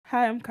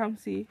Hi, I'm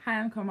Kamsi.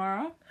 Hi, I'm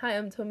Kamara. Hi,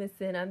 I'm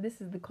Thomason, and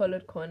this is the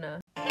Colored Corner.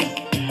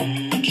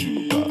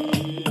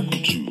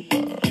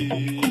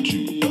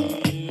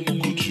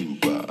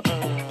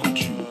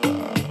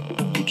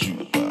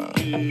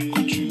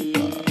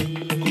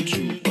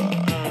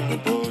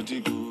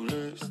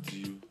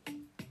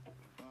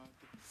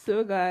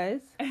 So,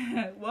 guys,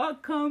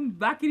 Welcome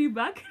backity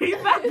back.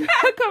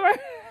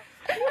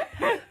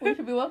 We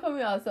should be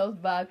welcoming ourselves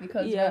back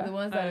because we're the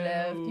ones that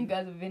left. You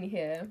guys have been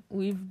here.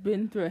 we've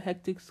been through a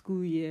hectic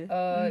school year.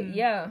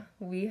 Yeah,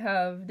 we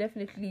have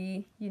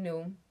definitely,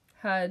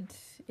 had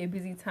a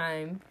busy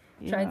time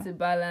trying to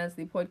balance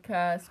the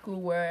podcast,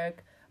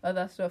 schoolwork,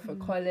 other stuff for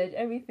college,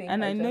 everything.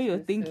 And I know you're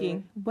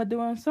thinking, but they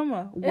were on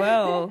summer.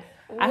 Well,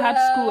 I had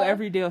school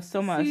every day of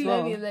summer as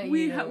well.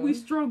 We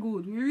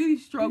struggled. We really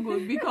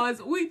struggled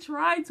because we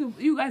tried to.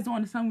 You guys don't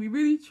understand. We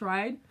really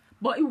tried.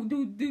 But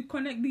the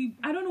connect the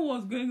I don't know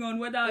what's going on.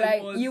 Whether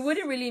it was you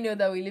wouldn't really know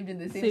that we lived in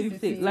the same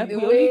city. Like the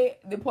way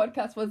the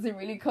podcast wasn't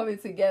really coming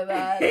together.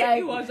 Like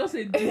it was just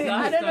a disaster.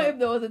 I don't know if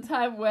there was a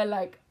time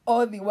where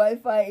all the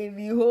Wi-Fi in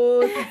the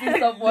whole city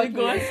stopped working.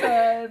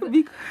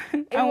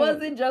 It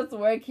wasn't just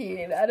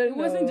working. I don't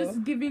know. It wasn't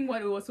just giving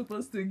what it was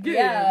supposed to give.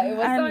 Yeah, it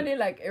was sounding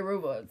like a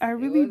robot. I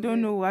really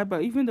don't know why,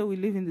 but even though we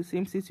live in the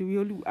same city,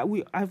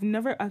 I've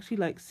never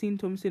actually seen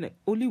Thomason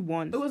only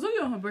once. It was only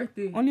on her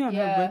birthday. Only on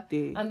her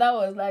birthday. And that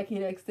was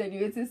in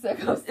extenuating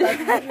circumstances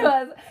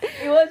because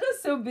it was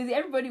just so busy.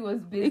 Everybody was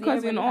busy.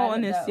 Because in all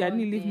honesty, I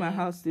didn't leave my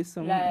house this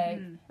summer.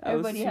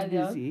 Everybody had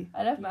busy.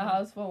 I left my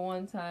house for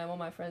one time. All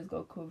my friends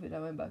got COVID. I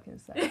went back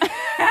inside.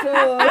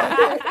 So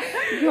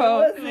it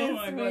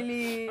wasn't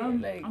really I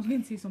was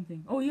going to say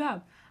something. Oh yeah.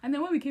 And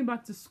then when we came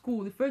back to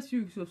school, the first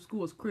few weeks of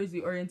school was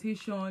crazy.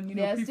 Orientation,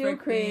 they're still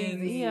crazy.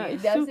 Things. Yeah,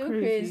 they're still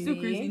crazy. Still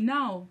crazy.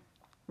 Now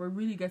we're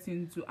really getting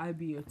into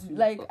IB or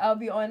two. I'll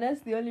be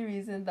honest, the only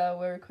reason that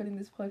we're recording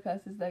this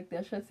podcast is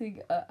they're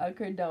shutting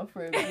Anchor down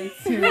for a bit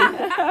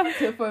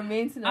for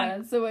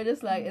maintenance. So we're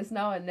just it's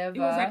now or never. It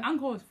was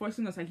Anchor was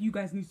forcing us you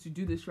guys need to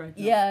do this right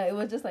now. Yeah, it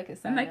was just a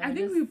sign. And I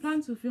think we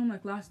planned to film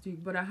last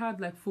week, but I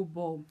had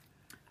football.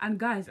 And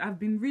guys, I've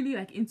been really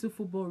into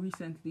football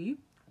recently.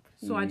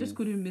 So I just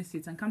couldn't miss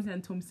it. And Kamsi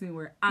and Thompson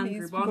were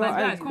angry. But I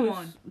was guys, come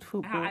on.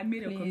 I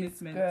made a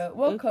commitment. Girl,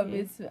 what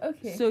commitment?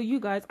 Okay. So you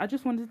guys, I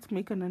just wanted to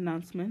make an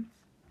announcement.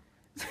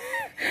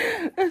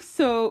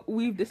 So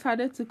we've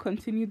decided to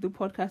continue the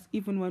podcast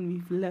even when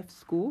we've left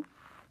school.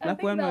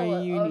 When we're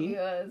in uni.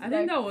 Obvious. I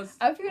think that was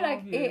I feel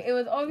it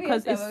was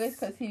obvious that we're going to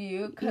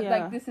continue.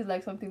 Because this is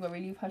something we're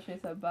really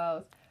passionate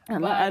about.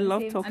 And I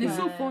love talking. And it's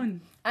so fun.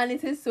 And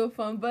it is so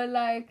fun. But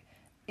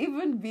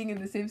even being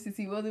in the same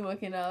city wasn't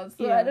working out.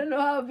 So I don't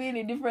know how being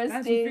in different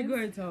states. We'll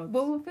figure it out.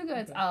 But we'll figure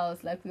it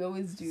out like we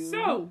always do.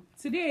 So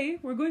today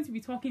we're going to be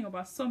talking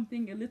about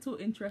something a little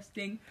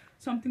interesting.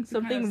 Something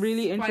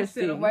really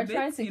interesting. We're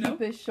trying to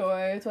keep it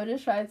short. We're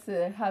just trying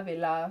to have a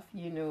laugh,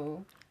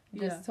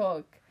 just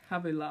talk.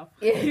 Have a laugh.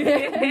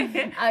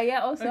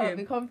 Also I've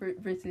become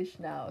British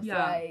now. So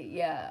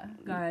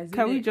guys,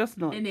 can we just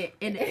not? In it.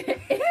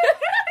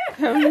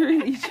 Can we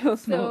really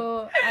just not?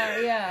 So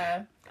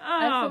yeah.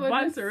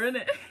 Banter,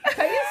 innit?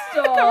 Can you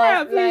stop? Come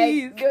on,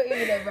 please. Don't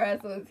even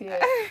embarrass us here.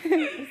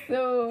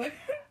 So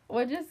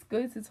we're just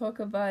going to talk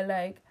about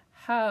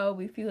how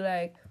we feel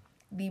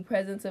the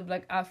presence of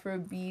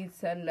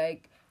Afrobeats and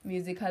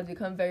music has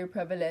become very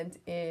prevalent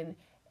in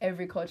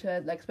every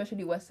culture,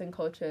 especially Western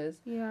cultures.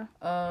 Yeah.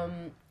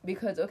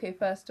 Because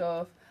first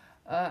off,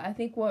 I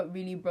think what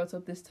really brought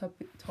up this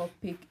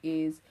topic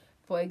is,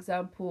 for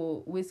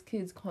example,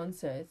 Wizkid's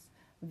concerts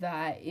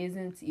that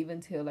isn't even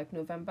till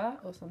November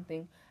or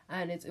something,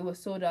 and it was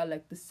sold out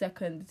the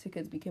second the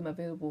tickets became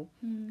available,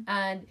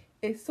 and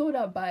it's sold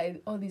out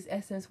by all these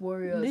Essence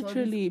warriors.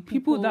 Literally,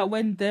 people that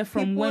went there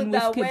from when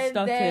Wizkid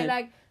started.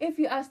 There, if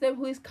you ask them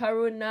who is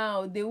Caro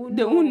now, they won't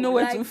know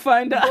where to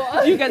find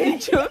out. You get the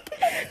joke.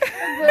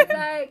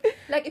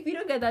 But if you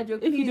don't get that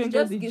joke, if please you don't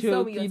just get the give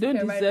joke, me your you don't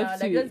ticket deserve right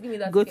now. to Just give me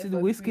that go ticket to the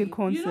for Wizkid free.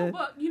 concert.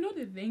 But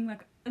the thing,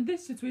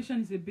 this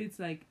situation is a bit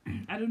I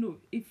don't know,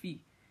 iffy,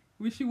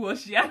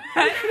 wishy-washy.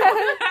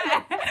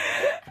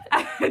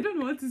 I don't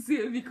know what to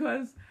say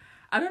because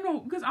I don't know,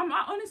 because I'm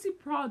honestly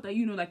proud that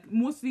it's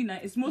mostly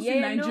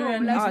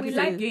Nigerian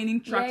music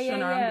gaining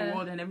traction around the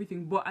world and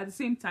everything. But at the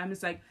same time,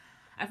 it's I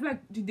feel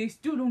they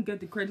still don't get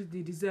the credit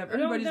they deserve.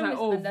 Everybody's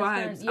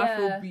vibes,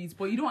 Afrobeats,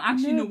 but you don't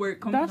actually know where it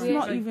comes from. That's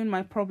not even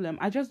my problem.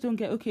 I just don't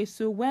get. Okay,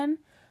 so when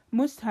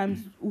this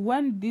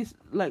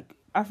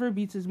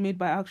Afrobeats is made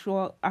by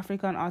actual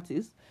African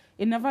artists,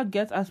 it never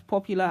gets as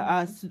popular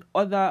as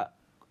other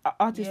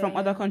artists from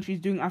other countries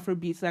doing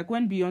Afrobeats.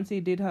 When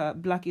Beyonce did her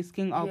Black is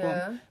King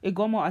album, it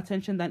got more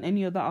attention than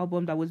any other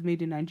album that was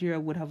made in Nigeria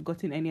would have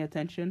gotten any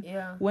attention.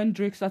 When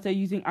Drake started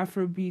using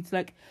Afrobeats,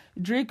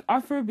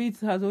 Afrobeats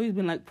has always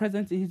been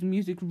present in his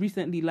music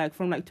recently,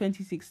 from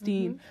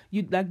 2016.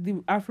 You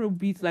the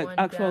Afrobeats One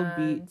actual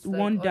Dance, beats,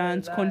 One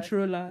Dance,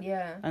 Controller,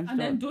 and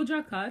then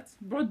Doja Cat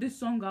brought this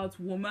song out,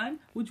 Woman,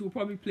 which we'll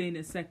probably play in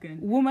a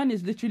second. Woman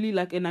is literally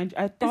a Nigerian.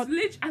 I thought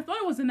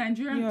it was a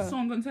Nigerian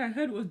song until I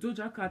heard it was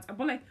Doja Cat,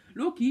 but like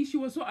low-key, she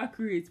was so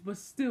accurate, but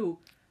still,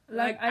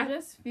 like I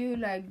just feel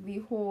like the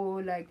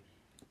whole like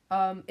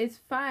it's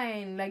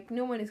fine, like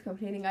no one is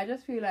complaining. I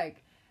just feel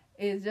like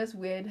it's just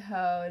weird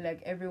how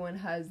like everyone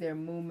has their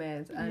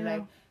moments and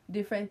like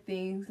different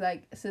things.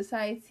 Like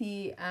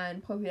society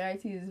and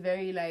popularity is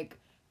very like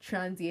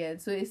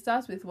transient, so it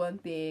starts with one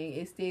thing,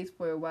 it stays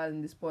for a while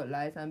in the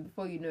spotlight, and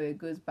before you know it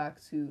goes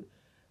back to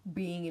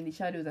being in the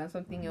shadows and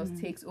something else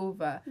takes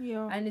over.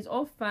 And it's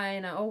all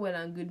fine and all well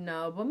and good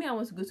now, but me, I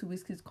want to go to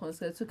Wizkid's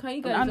concert, so can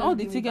you guys and all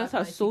the tickets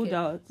are sold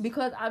out,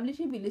 because I've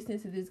literally been listening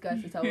to this guy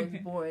since I was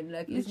born.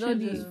 Like it's not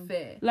just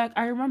fair. Like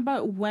I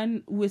remember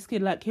when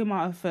Wizkid like came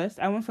out at first,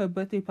 I went for a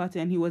birthday party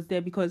and he was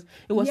there because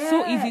it was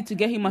so easy to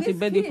get him at a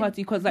birthday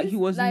party because like he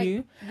was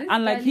new,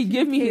 and like he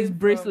gave me his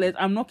bracelet.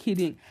 I'm not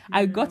kidding.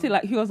 I got it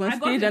like he was on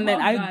stage, and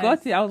then I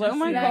got it. I was like, oh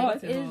my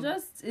god.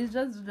 It's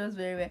just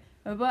very rare.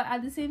 But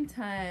at the same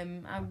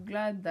time, I'm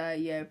glad that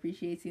you're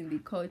appreciating the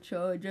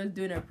culture. Just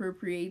don't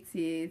appropriate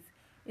it.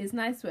 It's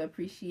nice to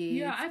appreciate.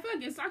 Yeah, I feel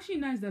like it's actually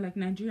nice that like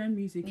Nigerian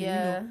music,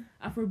 and,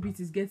 Afrobeat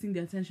is getting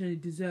the attention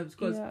it deserves,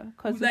 because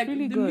like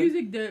really the good.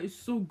 music there is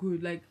so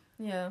good. Like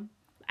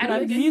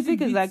like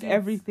music is like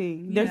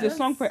everything. There's a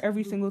song for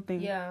every single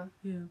thing.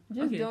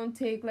 Just don't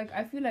take like,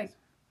 I feel like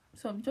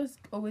just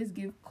always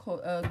give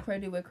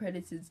credit where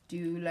credit is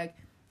due. Like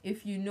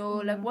if you know,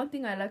 like one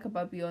thing I like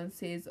about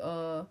Beyonce's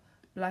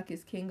Black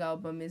is King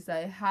album is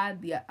that it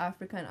had the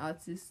African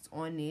artists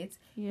on it.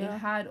 It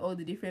had all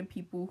the different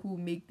people who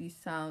make these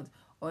sounds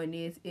on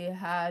it. It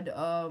had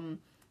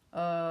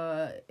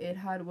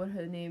what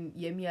her name,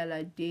 Yemi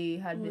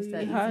Alade, had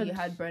Mr. Easy, it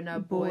had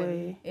Burna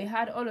Boy. It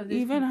had all of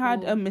these. Even people.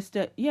 Had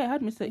Mr. Yeah, it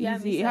had Mr.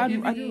 Easy. It had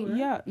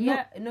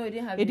no, it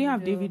didn't have. It didn't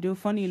have Davido.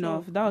 Funny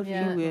enough, that was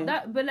really weird.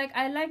 But like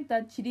I like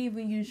that she didn't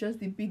even use just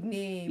the big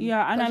name.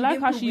 Yeah, and I like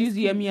how she used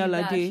Yemi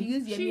Alade. She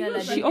used Yemi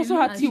Alade. She also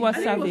had Tiwa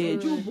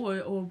Savage. Joe Boy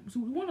or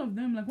one of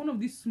them, like one of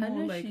these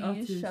small like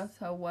artists.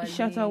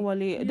 Shatta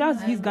Wale.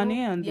 That's he's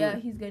Ghanaian. Yeah,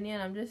 he's Ghanaian.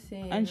 I'm just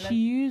saying. And she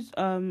used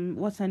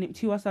what's her name,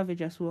 Tiwa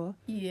Savage as well.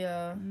 Yeah.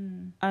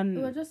 And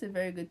it was just a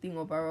very good thing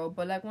overall,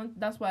 but like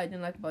that's what I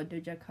didn't like about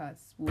Doja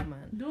Cat's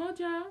Woman.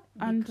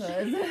 And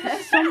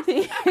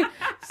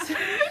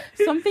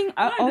something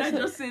I also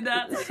just say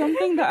that.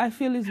 Something that I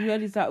feel is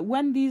weird is that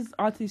when these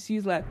artists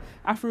use like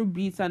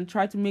Afrobeats and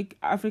try to make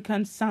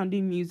African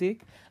sounding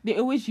music, they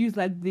always use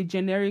like the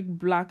generic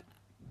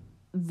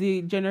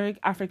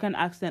African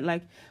accent.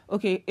 Like,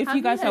 okay, if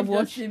you guys have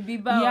watched Justin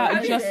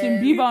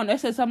Bieber on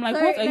SS, I'm like,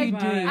 what are you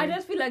doing? I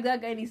just feel like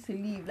that guy needs to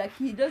leave. Like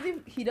he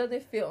doesn't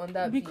fit on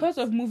that because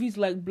of movies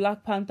like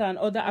Black Panther and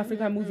other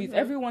African movies.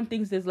 Everyone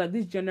thinks there's like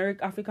this generic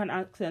African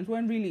accent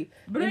when really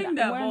bring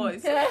that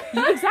voice.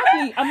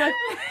 Exactly. I'm like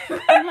who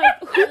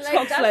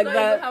talks like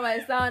that? How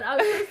I sound. I'm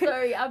so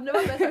sorry. I've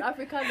never met an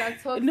African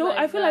that talks. No, like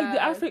I feel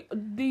that. like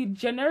the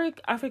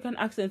generic African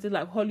accent is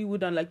like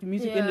Hollywood, and like the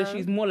music industry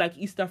is more like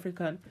East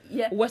African.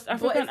 Yeah. West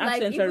African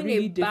accents are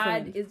really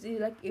different. It's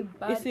like a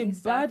bad. It's a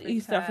bad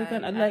East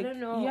African. And like, I don't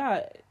know.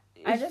 Yeah.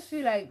 I just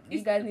feel like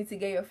you guys need to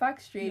get your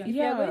facts straight. Yeah. If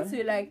you're going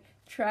to like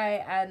try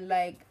and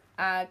like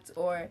act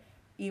or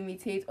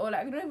imitate, or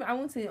like I don't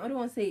want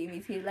to say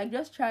imitate. Like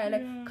just try,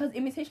 like, because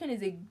imitation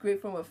is a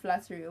great form of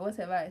flattery or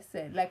whatever I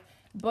said. Like,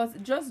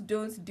 but just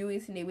don't do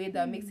it in a way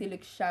that makes it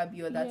look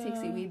shabby or that takes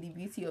away the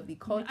beauty of the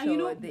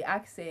culture or the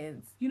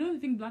accents. You know, the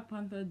thing Black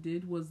Panther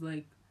did was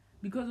like,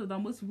 because of that,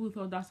 most people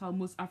thought that's how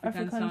most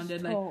Africans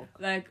sounded. Talk.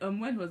 Like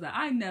when was that?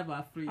 I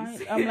never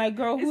freeze. I'm like,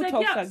 girl, who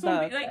talks like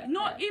that? Like,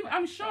 not even.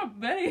 I'm sure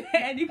barely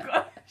any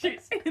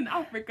countries in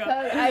Africa.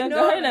 I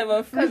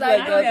know, because I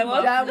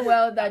know damn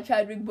well that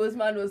Chadwick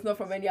Boseman was not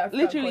from any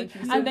African country.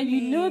 So and then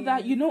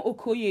you know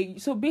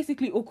Okoye. So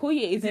basically,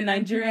 Okoye is a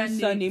Nigerian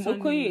surname.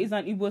 Okoye is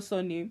an Igbo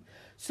surname.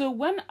 So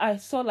when I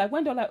saw, like,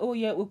 when they're like, oh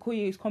yeah,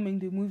 Okoye is coming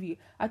the movie,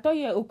 I thought,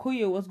 yeah,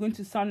 Okoye was going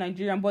to sound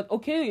Nigerian, but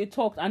Okoye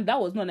talked, and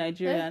that was not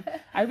Nigerian.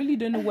 I really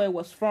don't know where it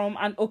was from,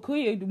 and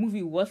Okoye, the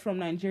movie, was from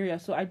Nigeria,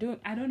 so I don't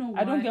know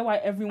why. I don't get why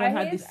everyone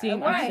had the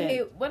same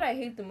accent. What I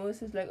hate the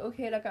most is, like,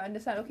 okay, like, I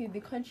understand, okay,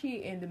 the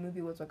country in the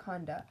movie was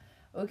Wakanda.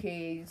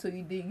 Okay, so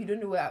you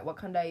don't know where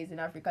Wakanda is in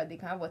Africa, they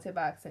can have whatever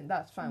accent,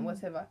 that's fine,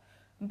 whatever.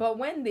 But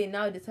when they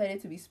now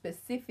decided to be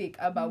specific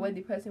about where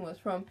the person was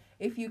from,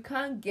 if you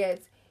can't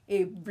get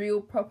a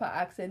real proper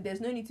accent,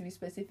 there's no need to be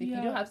specific. You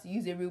don't have to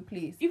use a real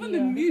place. Even the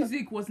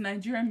music was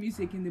Nigerian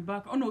music in the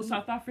back. Oh no,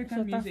 South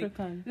African music.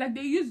 Like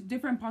they used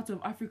different parts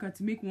of Africa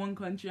to make one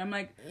country. I'm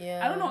like,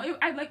 I don't know.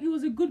 It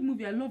was a good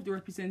movie. I love the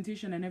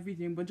representation and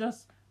everything, but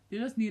they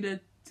just needed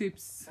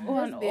tips. Oh,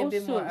 and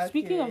also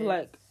speaking of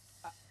like,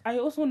 I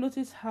also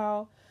noticed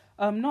how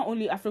not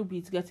only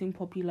Afrobeats getting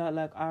popular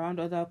like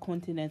around other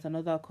continents and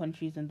other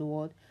countries in the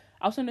world.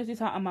 I also noticed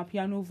how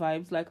Amapiano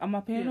vibes. Like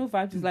Amapiano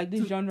vibes is like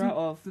this genre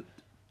of.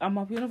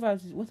 Amapiano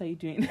vibes. What are you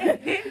doing?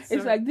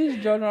 It's like this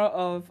genre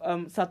of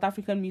South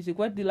African music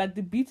where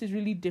the beat is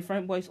really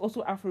different, but it's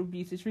also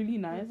Afrobeats. It's really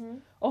nice.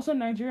 Also,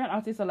 Nigerian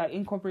artists are like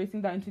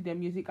incorporating that into their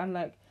music, and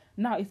like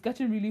now it's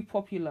getting really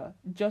popular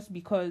just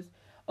because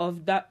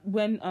of that.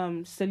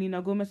 When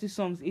Selena Gomez's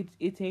songs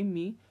 "It Ain't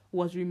Me"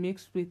 was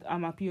remixed with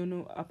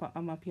Amapiano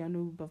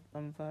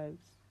vibes.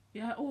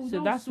 Yeah,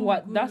 so that's so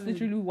what good. that's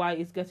literally why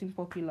it's getting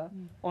popular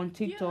on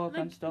TikTok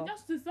and stuff.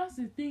 That's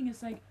the thing.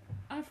 It's like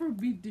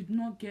Afrobeat did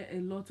not get a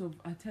lot of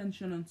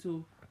attention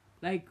until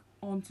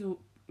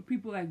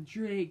people like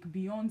Drake,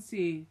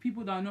 Beyonce,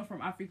 people that are not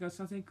from Africa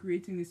started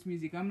creating this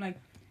music. I'm like,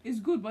 it's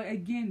good, but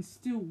again,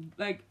 still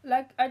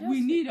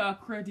we need our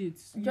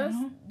credits.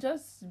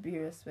 Just be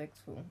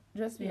respectful.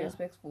 Just be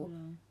respectful.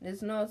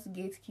 It's not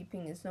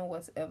gatekeeping. It's not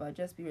whatever.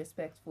 Just be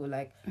respectful.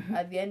 Like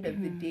at the end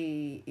of the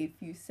day, if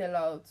you sell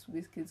out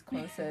Wizkid's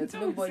concerts,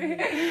 nobody.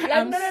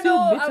 I'm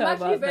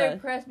actually very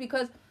impressed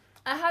because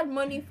I had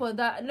money for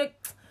that.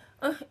 Like,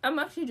 I'm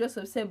actually just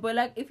upset. But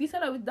like, if you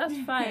sell out, that's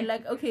fine.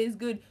 Like, okay, it's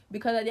good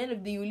because at the end of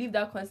the day, you leave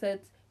that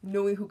concert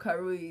knowing who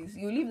Karo is.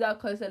 You leave that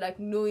concert like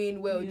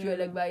knowing where Ojo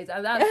Elegba is,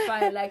 and that's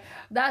fine. Like,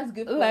 that's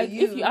good for like,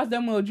 you. if you ask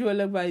them where Ojo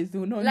Elegba is, they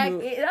will not know.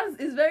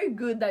 It's very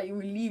good that you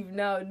will leave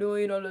now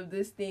knowing all of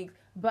these things.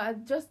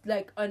 But just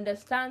like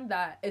understand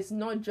that it's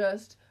not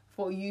just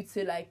for you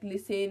to like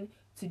listen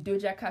to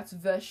Doja Cat's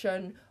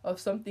version of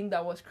something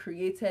that was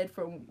created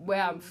from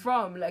where I'm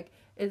from. Like,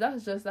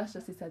 that's just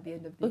it at the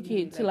end of the day.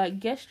 Okay, to like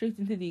get straight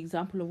into the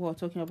example of what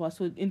we're talking about.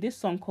 So in this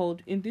song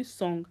called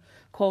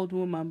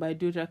Woman by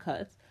Doja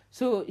Cat.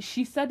 So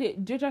she said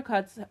it. Doja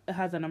Cat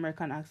has an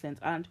American accent,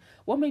 and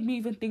what made me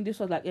even think this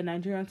was like a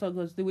Nigerian song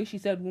was the way she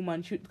said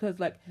 "woman," because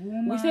like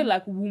we say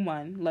like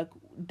 "woman," like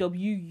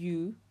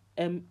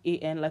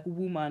WUMAN, like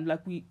woman,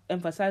 like we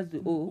emphasize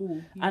the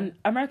O, and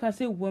Americans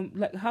say "woman."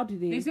 Like how do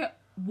they? They say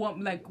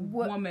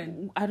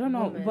woman. I don't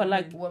know, woman, but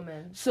like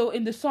woman. So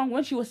in the song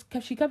when she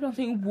kept on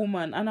saying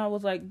 "woman," and I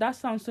was like, that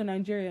sounds so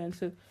Nigerian.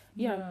 So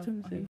yeah.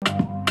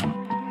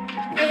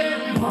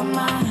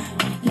 Woman,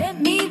 let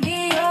me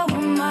be your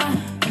woman.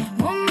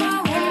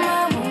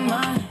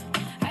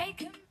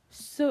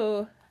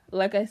 So,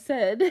 like I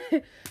said,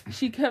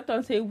 she kept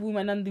on saying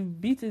woman, and the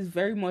beat is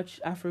very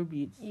much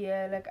Afrobeat.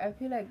 Yeah, like I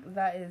feel like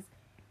that is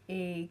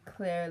a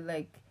clear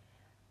like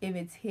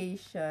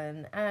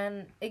imitation,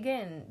 and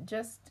again,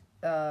 just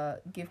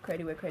give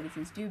credit where credit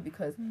is due,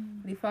 because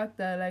the fact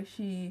that like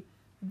she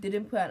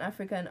didn't put an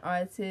African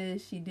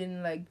artist, she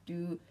didn't like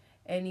do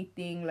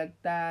anything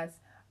like that.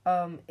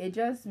 It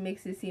just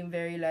makes it seem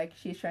very like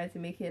she's trying to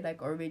make it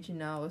like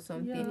original or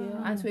something.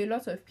 Yeah. And to a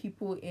lot of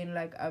people in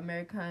like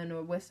American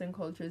or Western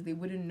cultures, they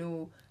wouldn't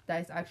know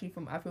that it's actually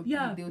from Afrobeat.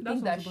 Yeah, they would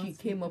think that she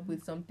came up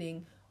with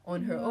something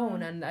on her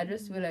own, and I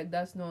just feel like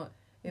that's not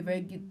a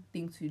very good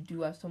thing to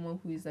do as someone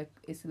who is like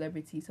a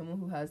celebrity, someone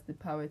who has the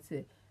power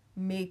to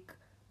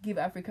give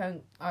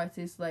African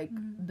artists like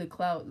the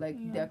clout,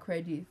 like their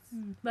credits.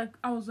 Like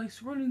I was like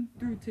scrolling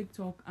through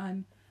TikTok,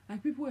 and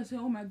like people were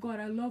saying, "Oh my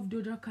god, I love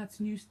Doja Cat's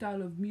new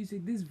style of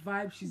music. This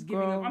vibe she's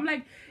giving up." I'm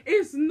like,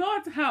 it's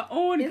not her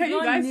own. Can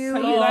you guys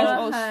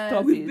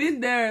stop We've it? been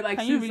there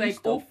like since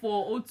like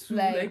 04,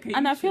 02.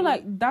 And I feel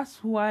like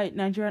that's why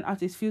Nigerian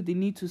artists feel the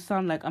need to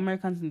sound like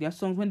Americans in their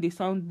songs when they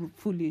sound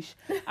foolish.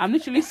 I'm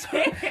literally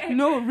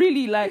no,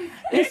 really, like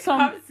it's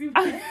some.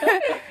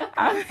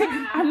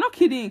 I'm not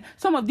kidding.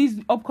 Some of these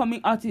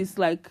upcoming artists,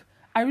 like,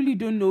 I really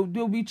don't know.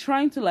 They'll be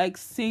trying to like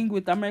sing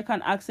with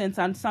American accents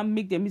and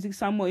make their music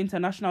sound more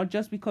international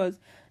just because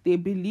they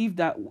believe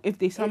that if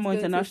they sound more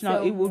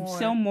international, it will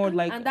sell more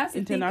like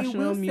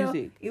international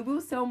music. It will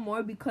sell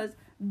more because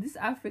this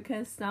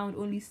African sound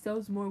only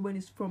sells more when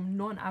it's from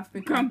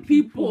non-African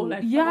people.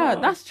 Like,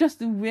 that's just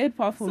the weird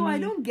part for me. So I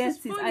don't get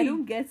it. Funny. I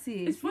don't get it.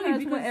 It's funny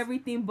because not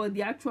everything but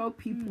the actual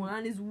people,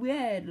 and it's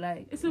weird.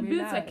 Like, it's a bit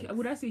like,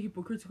 would I say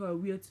hypocritical or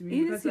weird to me?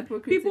 It because is like,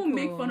 hypocritical. people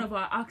make fun of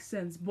our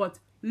accents, but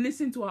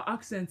listen to our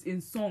accents in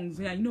songs.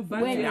 Yeah, you know,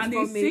 when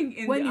they sing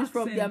in when the it's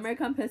from the accent.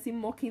 American person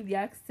mocking the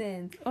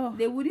accent,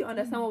 they wouldn't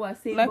understand what we're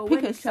saying. Like, but pick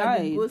when a it's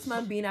Chadwick side.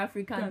 Boseman being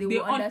African, they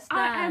will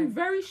understand. I'm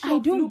very sure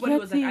nobody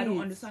was like, I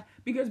don't understand,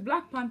 because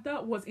Black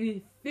Panther was in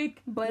a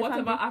thick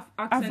whatever accent.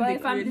 But they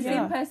if I'm the created.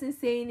 same person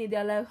saying it,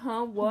 they're like,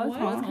 huh, what?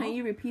 Can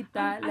you repeat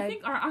that? I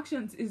think our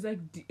accent is like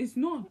it's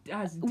not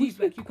as deep.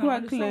 Like you can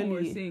understand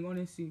what we're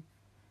saying.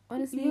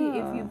 Honestly,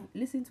 if you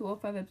listen to all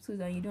 5 episodes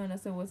and you don't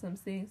understand what I'm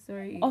saying,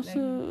 sorry.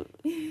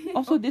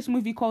 Also, this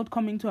movie called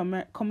Coming to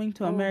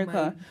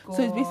America.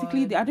 So it's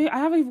basically I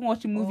haven't even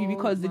watched the movie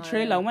because the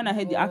trailer, when I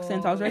heard the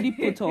accent, I was already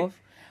put off.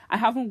 I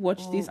haven't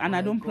watched this, and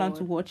I don't plan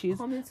to watch it.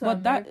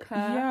 But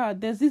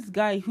there's this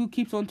guy who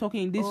keeps on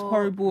talking in this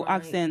horrible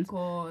accent,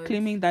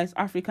 claiming that it's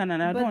African,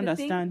 and I don't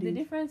understand it. The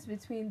difference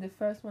between the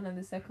first one and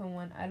the second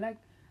one,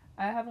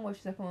 I haven't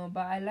watched the second one,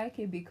 but I like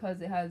it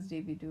because it has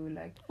Davido.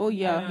 Like,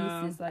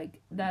 this is like,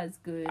 that's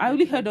good. I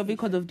only heard of it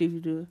because of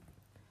Davido.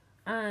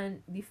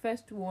 And the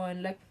first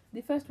one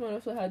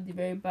also had the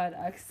very bad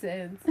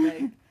accent.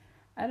 Like,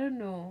 I don't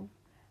know.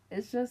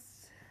 It's just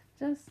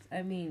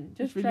I mean,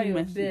 just try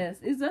your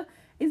best. It's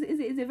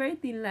a very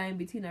thin line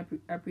between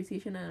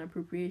appreciation and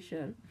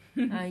appropriation,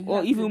 and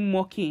or even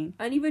mocking,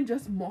 and even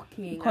just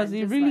mocking, because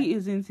it really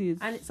isn't it.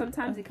 And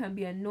sometimes it can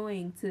be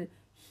annoying to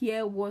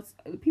hear what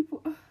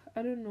people.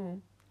 I don't know.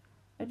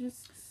 I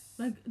just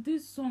like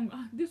this song.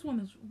 This one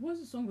is what's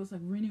the song that's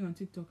like raining on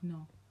TikTok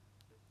now?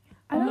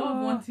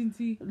 Love wanting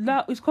tea.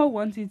 That it's called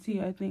wanting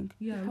tea, I think.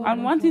 Yeah.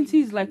 And wanting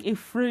tea is like a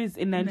phrase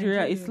in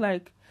Nigeria. It's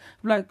like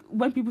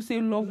when people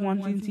say love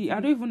wanting tea, I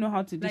don't even know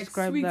how to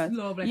describe sweet that.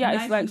 Love,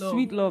 it's like love.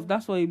 sweet love.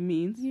 That's what it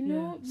means.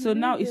 So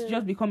now it's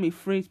just become a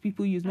phrase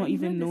people use, not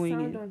even knowing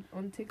it.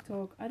 On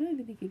TikTok, I don't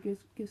even think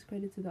it gives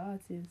credit to the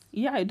artist.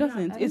 Yeah, it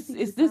doesn't.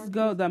 It's this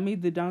girl that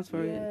made the dance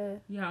for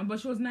it. Yeah, but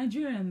she was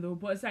Nigerian though.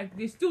 But it's like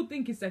they still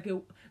think it's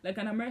like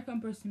an American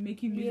person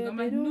making music. I'm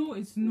like, no,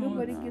 it's not.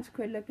 Nobody gives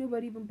credit. Like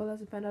nobody even bothers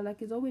to find out.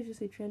 Like it's always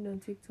just a trend on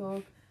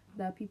TikTok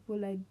that people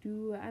like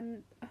do,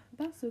 and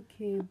that's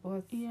okay.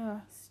 But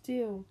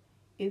still,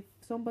 if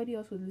somebody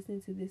else was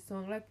listening to this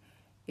song, like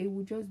it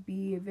would just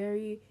be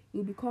it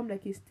would become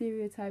like a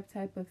stereotype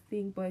type of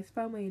thing. But it's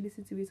fine when you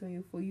listen to it on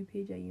your For You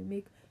page and you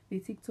make the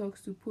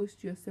TikToks to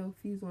post your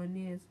selfies on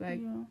it. It's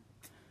like,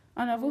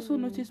 and I've also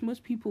noticed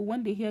most people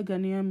when they hear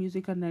Ghanaian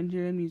music and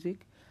Nigerian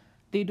music,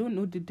 they don't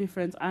know the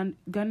difference. And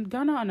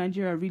Ghana and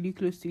Nigeria are really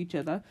close to each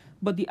other,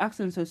 but the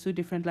accents are so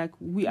different. Like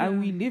we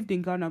lived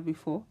in Ghana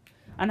before,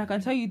 and I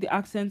can tell you the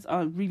accents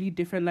are really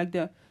different. Like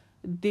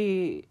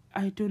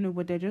I don't know,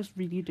 but they're just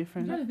really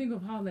different. I'm trying to think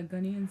of how like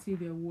Ghanaians say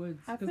their words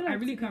because I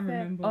really can't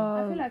remember.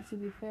 I feel like, to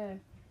be fair,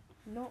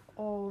 not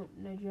all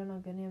Nigerian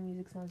and Ghanaian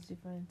music sounds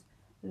different.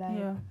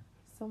 Like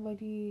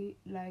somebody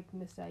like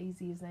Mr.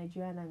 Easy is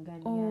Nigerian and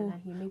Ghanaian,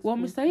 and he makes. Well,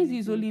 Mr. Easy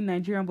is only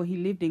Nigerian, but he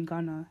lived in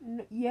Ghana.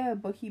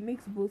 But he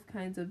makes both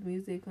kinds of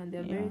music, and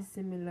they're very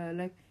similar.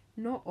 Like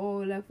not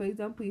all. Like for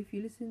example, if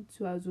you listen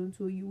to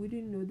Azonto, you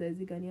wouldn't know that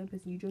it's a Ghanaian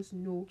person. You just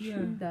know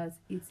that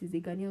it is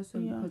a Ghanaian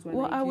song because we're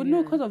Nigerian. I would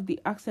know because of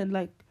the accent.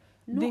 Like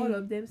all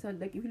of them sound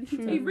like if you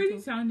listen to it really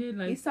sounded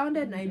like it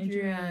sounded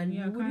Nigerian.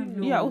 You wouldn't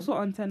know. Yeah, also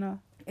antenna.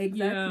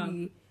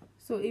 Exactly. Yeah.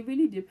 So it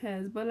really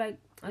depends, but like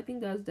I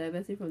think that's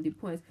diverting from the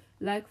points.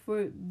 Like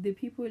for the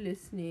people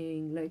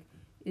listening, like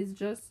it's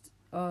just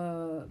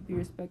be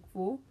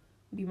respectful,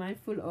 be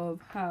mindful of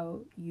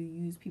how you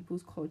use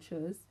people's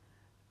cultures,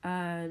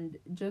 and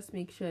just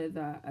make sure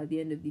that at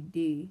the end of the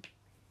day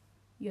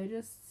you're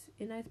just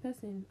a nice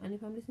person. And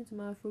if I'm listening to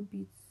my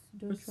Afrobeats,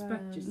 don't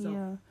respect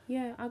yourself.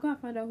 Yeah, I gotta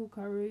find out who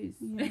Karo is.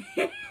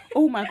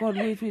 Oh my god,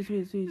 wait.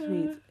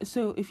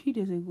 So a few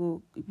days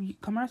ago,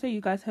 Kamara said you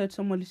guys heard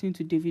someone listening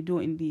to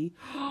Davido in the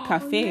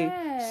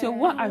cafe. So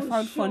what I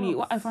found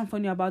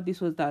funny about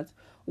this was that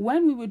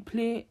when we would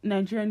play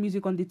Nigerian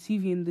music on the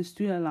TV in the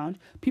student lounge,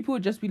 people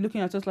would just be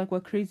looking at us like we're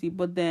crazy.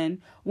 But then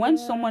when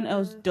someone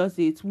else does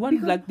it,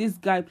 like this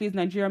guy plays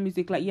Nigerian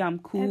music, like I'm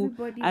cool,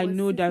 I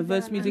know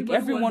diverse music.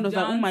 Everyone was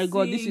like, oh my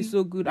god, this is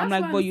so good. I'm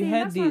like, but you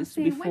heard this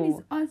before. When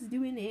it's us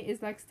doing it,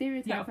 it's like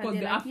stereotype. Yeah, of course,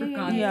 the like,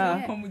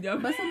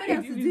 Africans. But somebody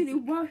else is doing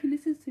it while he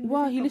listens to music.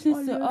 Wow, he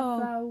listens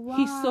to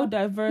he's so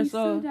diverse. He's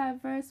so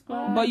diverse.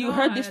 Wow. But you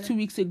heard this 2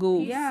 weeks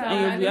ago,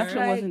 and your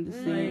reaction wasn't the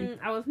same.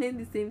 I was playing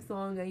the same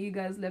song, and you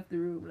guys left the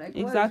room. Like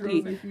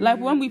exactly. Like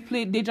when we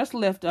played, they just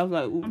left. I was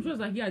like, ooh. I'm sure it's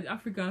like, the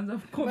Africans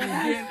have come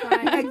again.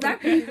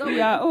 Exactly.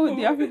 The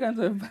Africans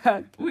are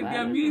back with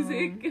their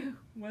music.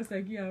 Was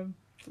like,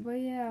 But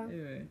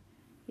anyway.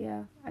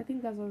 Yeah, I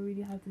think that's all we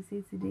really have to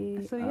say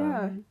today. So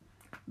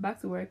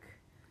back to work.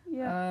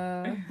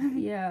 Yeah.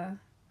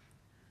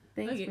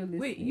 Thanks for listening.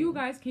 Wait,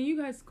 can you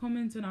guys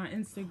comment on our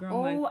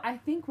Instagram? I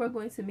think we're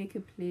going to make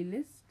a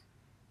playlist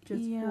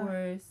just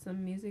for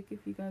some music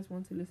if you guys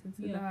want to listen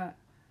to that.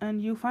 And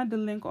you'll find the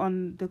link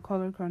on the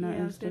Color Corner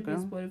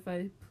Instagram.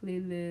 Spotify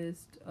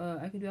playlist.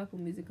 I can do Apple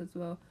Music as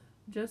well.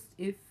 Just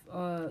if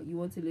you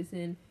want to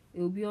listen,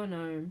 it will be on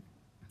our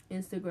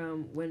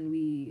Instagram when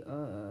we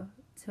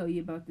tell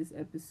you about this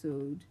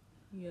episode.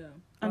 Yeah.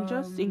 And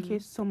just in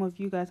case some of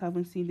you guys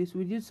haven't seen this,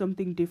 we did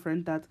something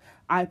different that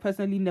I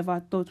personally never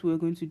thought we were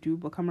going to do,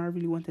 but Kamara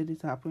really wanted it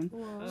to happen.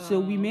 Wow. So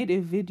we made a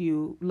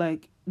video,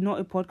 like not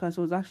a podcast,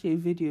 it was actually a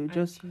video,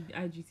 just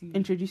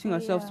introducing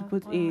ourselves to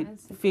put a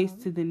face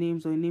to the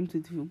names or a name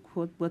to the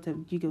whatever,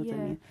 you get what I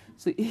mean.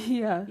 So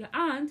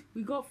and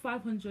we got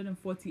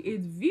 548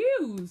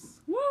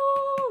 views.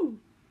 Woo!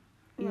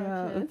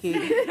 Yeah,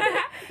 okay.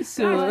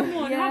 So guys,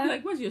 come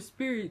on, what's your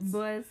spirit?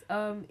 But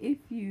if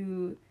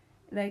you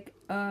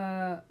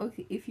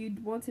if you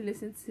want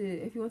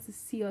to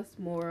see us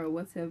more or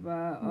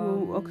whatever,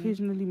 we'll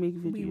occasionally make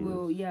videos. We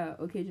will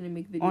occasionally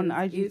make videos on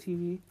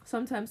IGTV.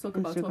 Sometimes talk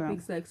about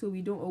topics so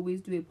we don't always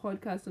do a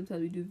podcast.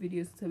 Sometimes we do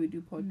videos, sometimes we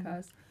do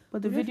podcasts.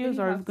 But the videos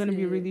are going to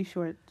be really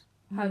short.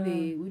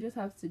 We just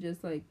have to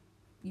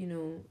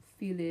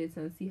feel it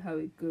and see how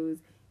it goes.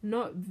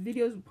 Not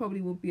videos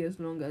probably won't be as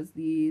long as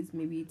these,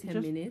 maybe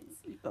 10 minutes.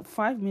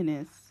 5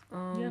 minutes.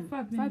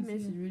 5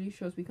 minutes is really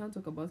short. We can't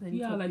talk about any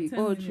topic. Like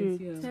 10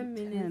 minutes. 10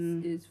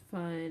 minutes is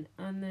fine.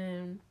 And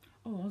then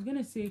I was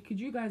gonna say, could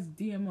you guys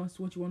DM us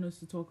what you want us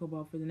to talk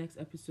about for the next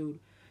episode,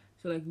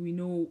 so we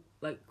know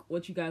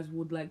what you guys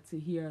would like to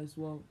hear as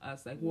well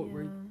as what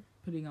we're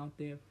putting out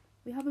there.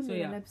 We haven't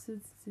made an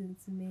episode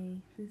since May.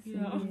 It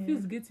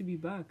feels good to be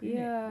back.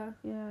 Yeah.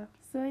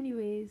 So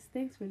anyways,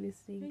 thanks for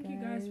listening. Thank you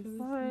guys for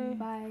listening.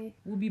 Bye.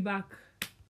 We'll be back.